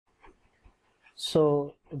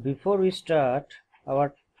So before we start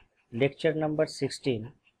our lecture number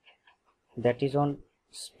 16, that is on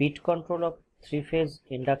speed control of three-phase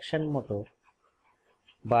induction motor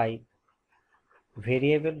by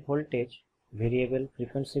variable voltage, variable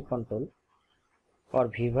frequency control or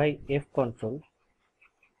V by F control,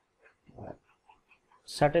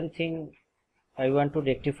 certain thing I want to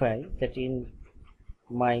rectify, that in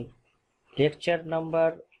my lecture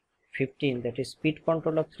number 15, that is speed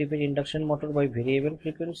control of three-phase induction motor by variable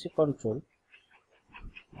frequency control,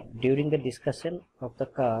 during the discussion of the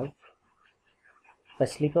curve, by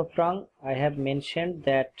slip of tongue, I have mentioned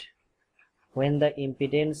that when the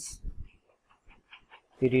impedance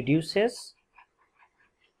reduces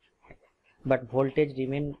but voltage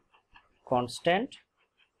remain constant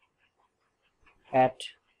at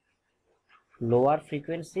lower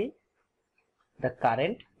frequency, the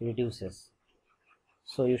current reduces.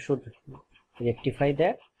 So you should rectify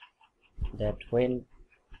that when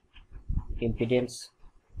impedance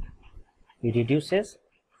reduces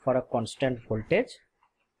for a constant voltage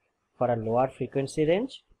for a lower frequency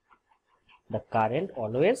range, the current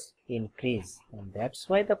always increase, and that's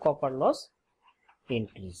why the copper loss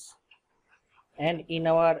increase. And in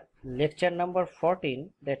our lecture number 14,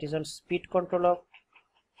 that is on speed control of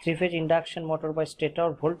three-phase induction motor by stator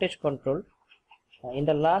voltage control, in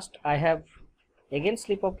the last I have again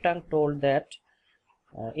slip of tongue told that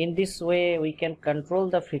in this way we can control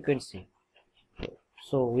the frequency.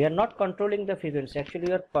 So we are not controlling the frequency, actually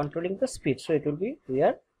we are controlling the speed. So it will be we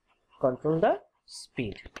are control the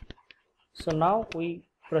speed. So now we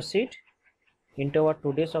proceed into our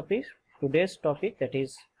today's topic, that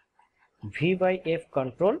is V by F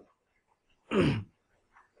control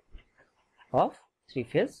of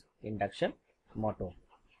three-phase induction motor.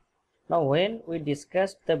 Now when we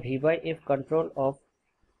discussed the V by F control of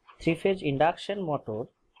three-phase induction motor,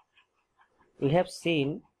 we have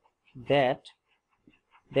seen that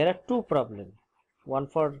there are two problems. One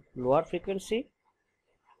for lower frequency,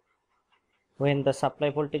 when the supply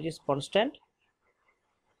voltage is constant,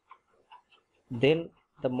 then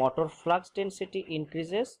the motor flux density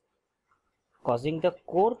increases, causing the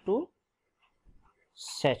core to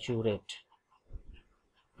saturate.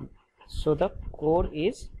 So the core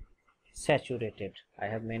is saturated. I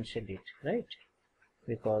have mentioned it, right?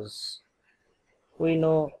 Because we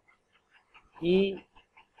know E1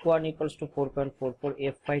 equals to 4.44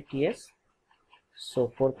 F by Ts.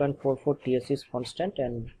 So 4.44 Ts is constant,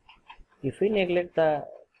 and if we neglect the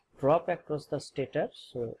drop across the stator,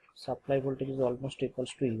 so supply voltage is almost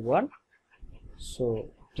equals to E1.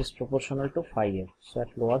 So it is proportional to phi f. So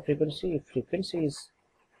at lower frequency, if frequency is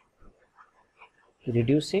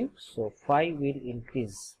reducing, so phi will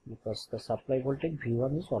increase because the supply voltage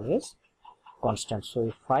V1 is always constant. So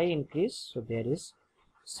if phi increase, so there is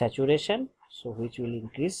saturation, so which will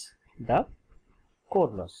increase the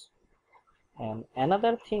core loss. And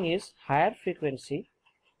another thing is higher frequency.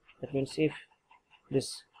 That means if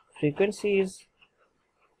this frequency is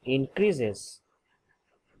increases,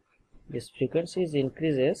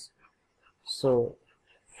 so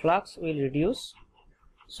flux will reduce,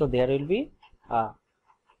 so there will be a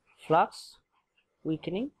flux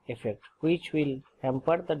weakening effect, which will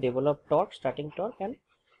hamper the developed torque, starting torque and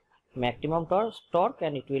maximum torque,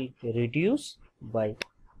 and it will reduce by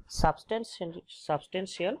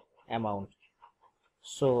substantial amount.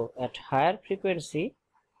 So at higher frequency,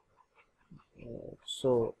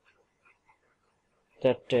 so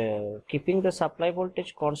that keeping the supply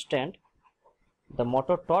voltage constant, the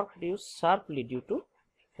motor torque reduced sharply due to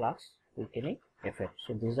flux weakening effect.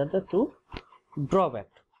 So these are the two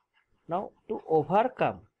drawbacks. Now to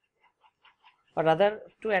overcome, or rather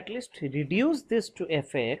to at least reduce this to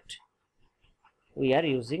effect, we are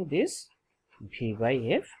using this V by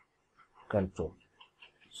F control.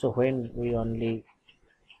 So when we only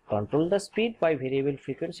control the speed by variable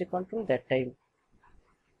frequency control, that time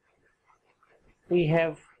we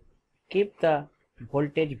have keep the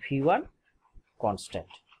voltage V1 constant.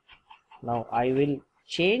 Now I will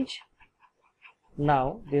change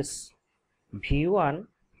now this V1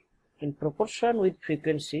 in proportion with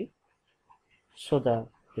frequency, so the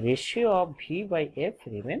ratio of V by F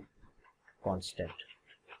remain constant.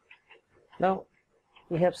 Now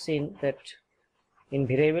we have seen that in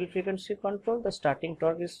variable frequency control, the starting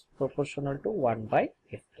torque is proportional to 1 by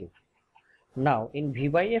F3. Now in V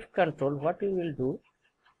by F control, what we will do,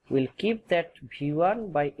 we will keep that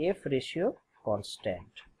V1 by F ratio constant.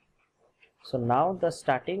 So now the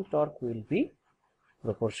starting torque will be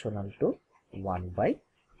proportional to 1 by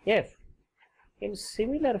F. In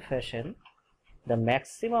similar fashion, the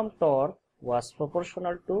maximum torque was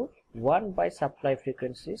proportional to 1 by supply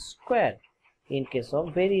frequency square in case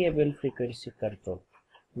of variable frequency control.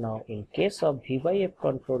 Now in case of V by F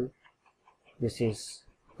control, this is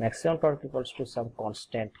maximum torque equals to some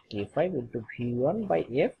constant K5 into V1 by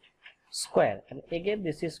F square, and again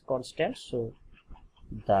this is constant, so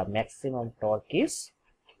the maximum torque is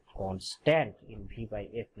constant in V by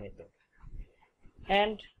F method.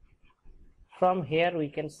 And from here we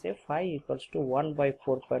can say phi equals to 1 by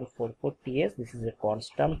 4.44 Ts, this is a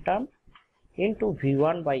constant term, into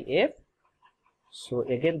V1 by F. So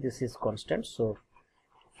again this is constant, so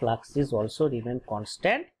flux is also remain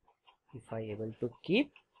constant if I able to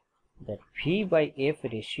keep that V by F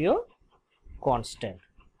ratio constant,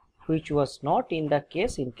 which was not in the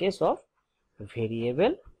case in case of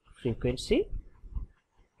variable frequency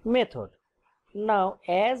method. Now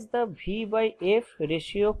as the V by F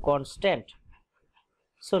ratio constant,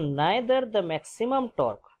 so neither the maximum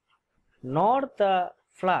torque nor the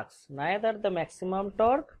flux, neither the maximum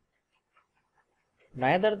torque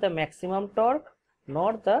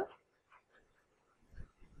nor the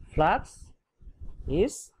flux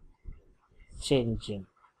is changing,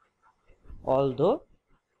 although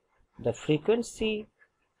the frequency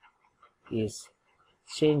is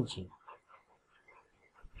changing.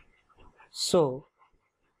 So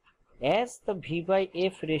as the V by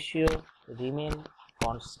F ratio remain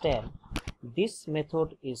constant, this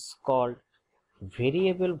method is called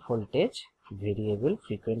variable voltage variable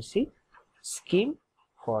frequency scheme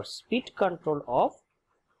for speed control of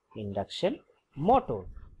induction motor,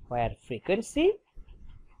 where frequency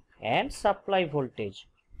and supply voltage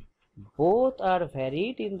both are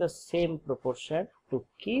varied in the same proportion to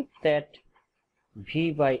keep that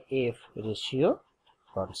V by F ratio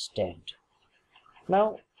constant.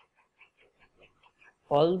 Now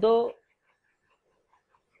although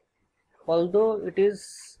it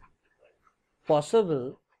is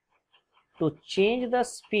possible to change the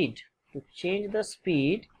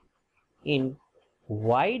speed in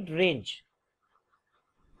wide range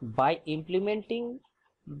by implementing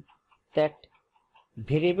that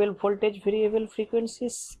variable voltage variable frequency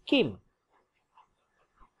scheme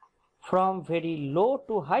from very low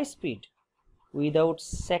to high speed without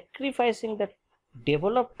sacrificing the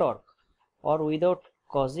developed torque or without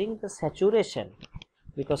causing the saturation,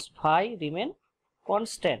 because phi remain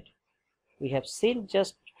constant, we have seen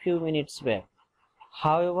just few minutes back.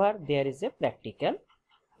 However, there is a practical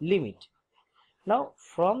limit. Now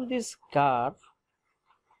from this curve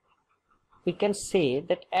we can say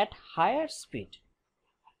that at higher speed,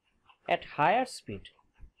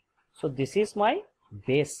 so this is my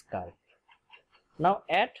base curve. Now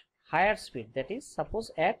at higher speed, that is suppose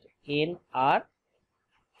at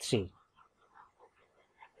nr3,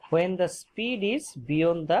 when the speed is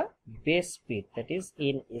beyond the base speed, that is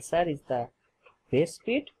in SR is the base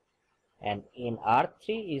speed and in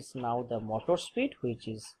R3 is now the motor speed, which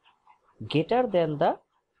is greater than the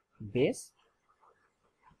base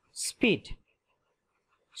speed.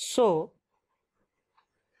 So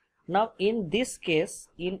now in this case,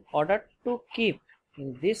 in order to keep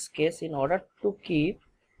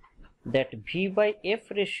that V by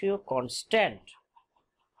F ratio constant,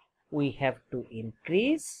 we have to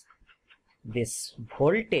increase this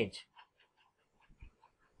voltage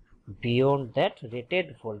beyond that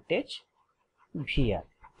rated voltage VR.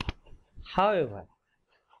 However,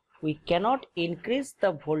 we cannot increase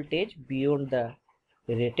the voltage beyond the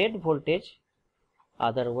rated voltage,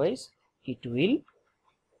 otherwise it will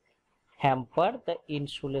hamper the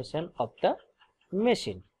insulation of the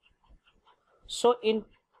machine. So in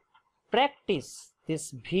practice,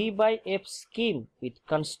 this V by F scheme with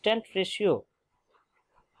constant ratio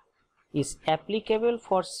is applicable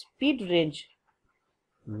for speed range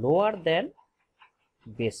lower than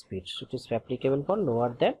base speed. So it is applicable for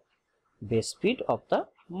lower than base speed of the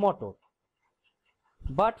motor.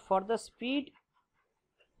 But for the speed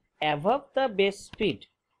above the base speed,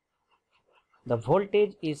 the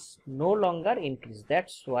voltage is no longer increased.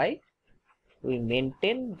 That's why we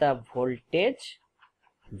maintain the voltage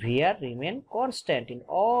VR remain constant in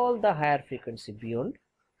all the higher frequency beyond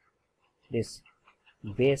this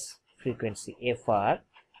base frequency FR,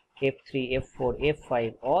 F3, F4,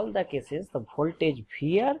 F5, all the cases the voltage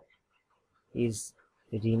VR is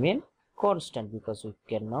remain constant because we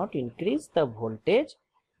cannot increase the voltage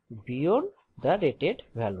beyond the rated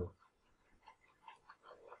value.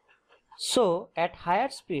 So at higher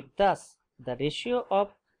speed, thus the ratio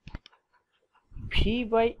of V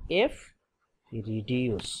by F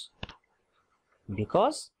reduce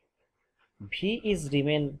because V is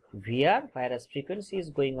remain VR whereas frequency is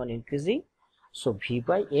going on increasing. So V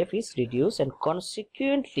by F is reduced and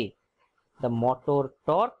consequently the motor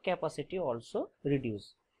torque capacity also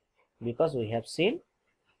reduce. because we have seen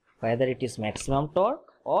whether it is maximum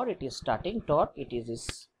torque or it is starting torque, it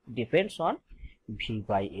is depends on V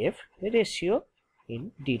by F ratio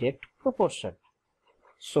in direct proportion.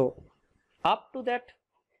 So up to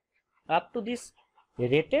this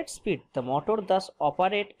rated speed, the motor thus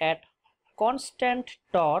operate at constant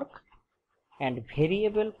torque and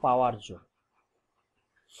variable power zone.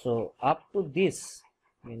 So up to this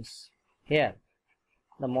means here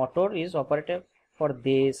the motor is operated for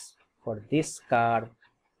this curve,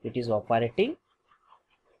 it is operating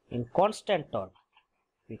in constant torque,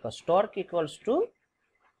 because torque equals to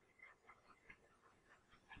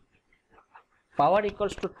power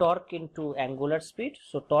equals to torque into angular speed.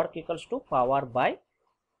 So torque equals to power by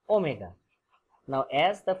omega. Now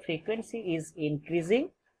as the frequency is increasing,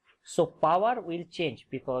 so power will change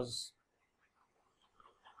because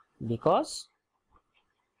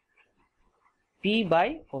P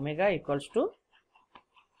by omega equals to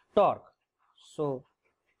torque. So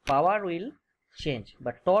power will change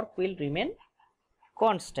but torque will remain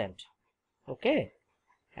constant. Okay,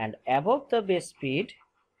 and above the base speed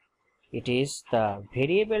it is the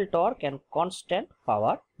variable torque and constant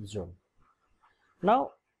power zone.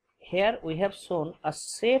 Now here we have shown a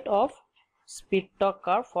set of speed torque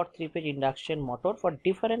curve for 3-phase induction motor for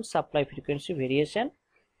different supply frequency variation,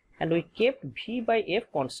 and we kept V by F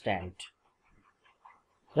constant.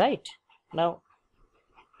 Right, now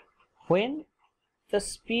when the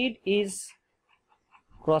speed is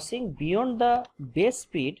crossing beyond the base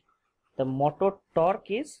speed, the motor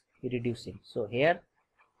torque is reducing. So here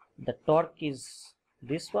the torque is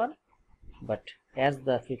this one, but as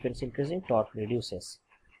the frequency increasing, torque reduces.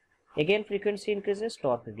 Again frequency increases,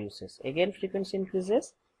 torque reduces. Again frequency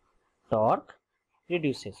increases, torque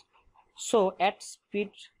reduces. So at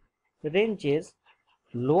speed ranges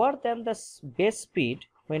lower than the base speed,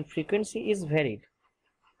 when frequency is varied,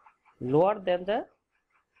 lower than the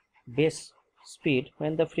base speed,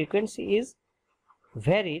 when the frequency is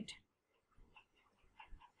varied,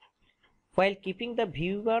 while keeping the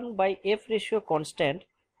V1 by F ratio constant,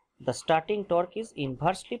 the starting torque is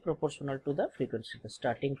inversely proportional to the frequency. The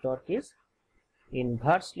starting torque is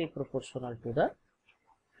inversely proportional to the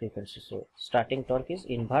frequency. So starting torque is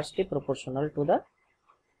inversely proportional to the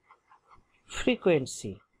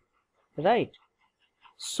frequency, right?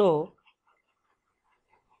 So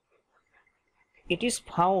it is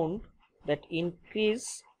found that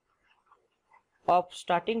increase of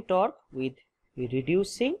starting torque with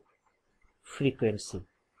reducing frequency,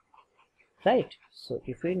 right? So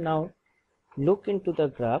if we now look into the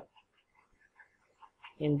graph,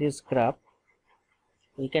 in this graph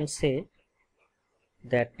we can say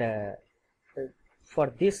that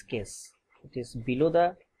for this case it is below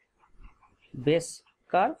the base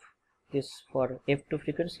curve, this for F2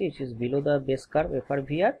 frequency it is below the base curve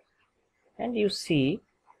FRVR, and you see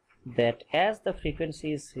that as the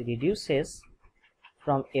frequency reduces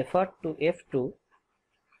from FR to F2,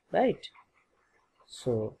 right,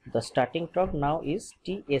 so the starting torque now is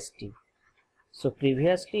TST. So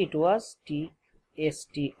previously it was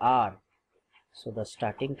TSTR, so the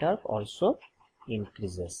starting torque also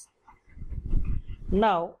increases.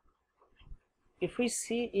 Now if we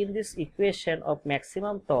see in this equation of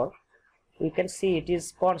maximum torque, we can see it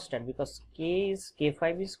is constant because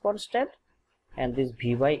K5 is constant, and this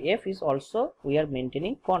V by F is also we are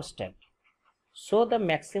maintaining constant. So the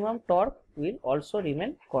maximum torque will also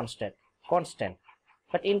remain constant.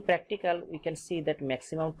 But in practical we can see that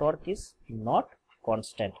maximum torque is not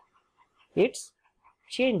constant, it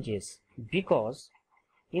changes, because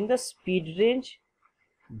in the speed range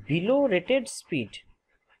below rated speed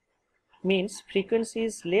means frequency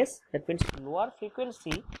is less, that means lower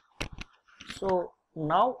frequency. So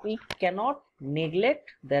now we cannot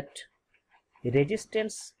neglect that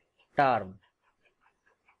resistance term,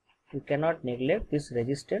 we cannot neglect this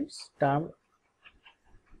resistance term.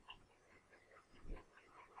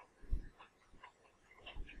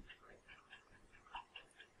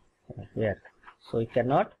 Here, so we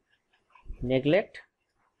cannot neglect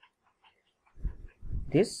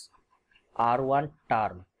this R1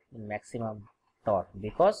 term in maximum torque,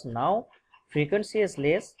 because now frequency is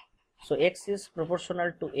less, so X is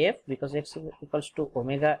proportional to F because X is equals to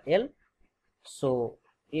omega L. So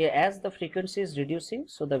as the frequency is reducing,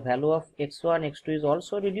 so the value of X1 X2 is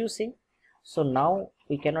also reducing. So now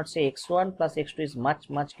we cannot say X1 plus X2 is much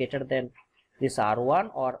greater than this R1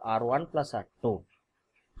 or R1 plus R2.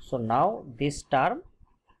 So now this term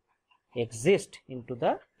exists into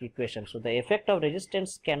the equation. So the effect of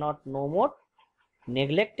resistance cannot no more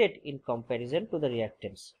neglected in comparison to the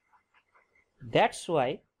reactance. That's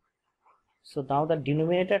why, so now the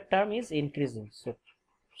denominator term is increasing.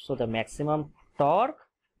 so the maximum torque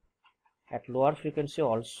at lower frequency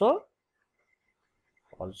also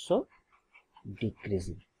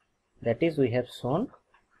decreasing. That is, we have shown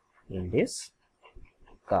in this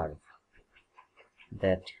curve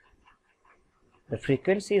that the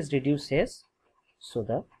frequency is reduces, so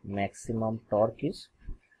the maximum torque is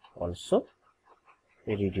also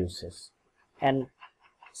reduces, and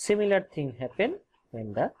similar thing happen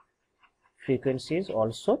when the frequency is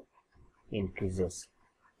also increases,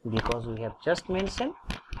 because we have just mentioned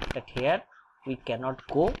that here we cannot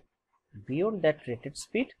go beyond that rated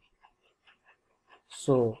speed.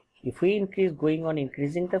 So if we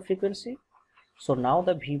increasing the frequency, so now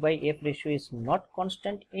the V by F ratio is not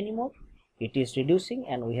constant anymore, it is reducing,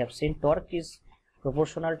 and we have seen torque is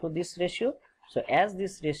proportional to this ratio. So as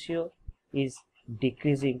this ratio is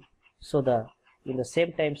decreasing, so in the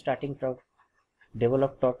same time starting torque,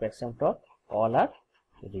 developed torque, maximum torque all are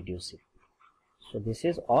reducing. So this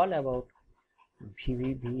is all about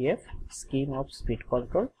VVBF scheme of speed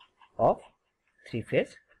control of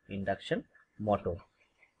three-phase induction motor.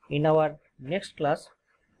 In our next class,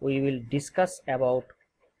 we will discuss about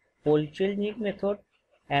pole changing method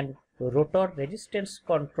and rotor resistance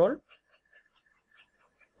control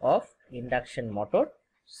of induction motor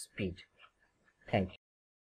speed. Thank you.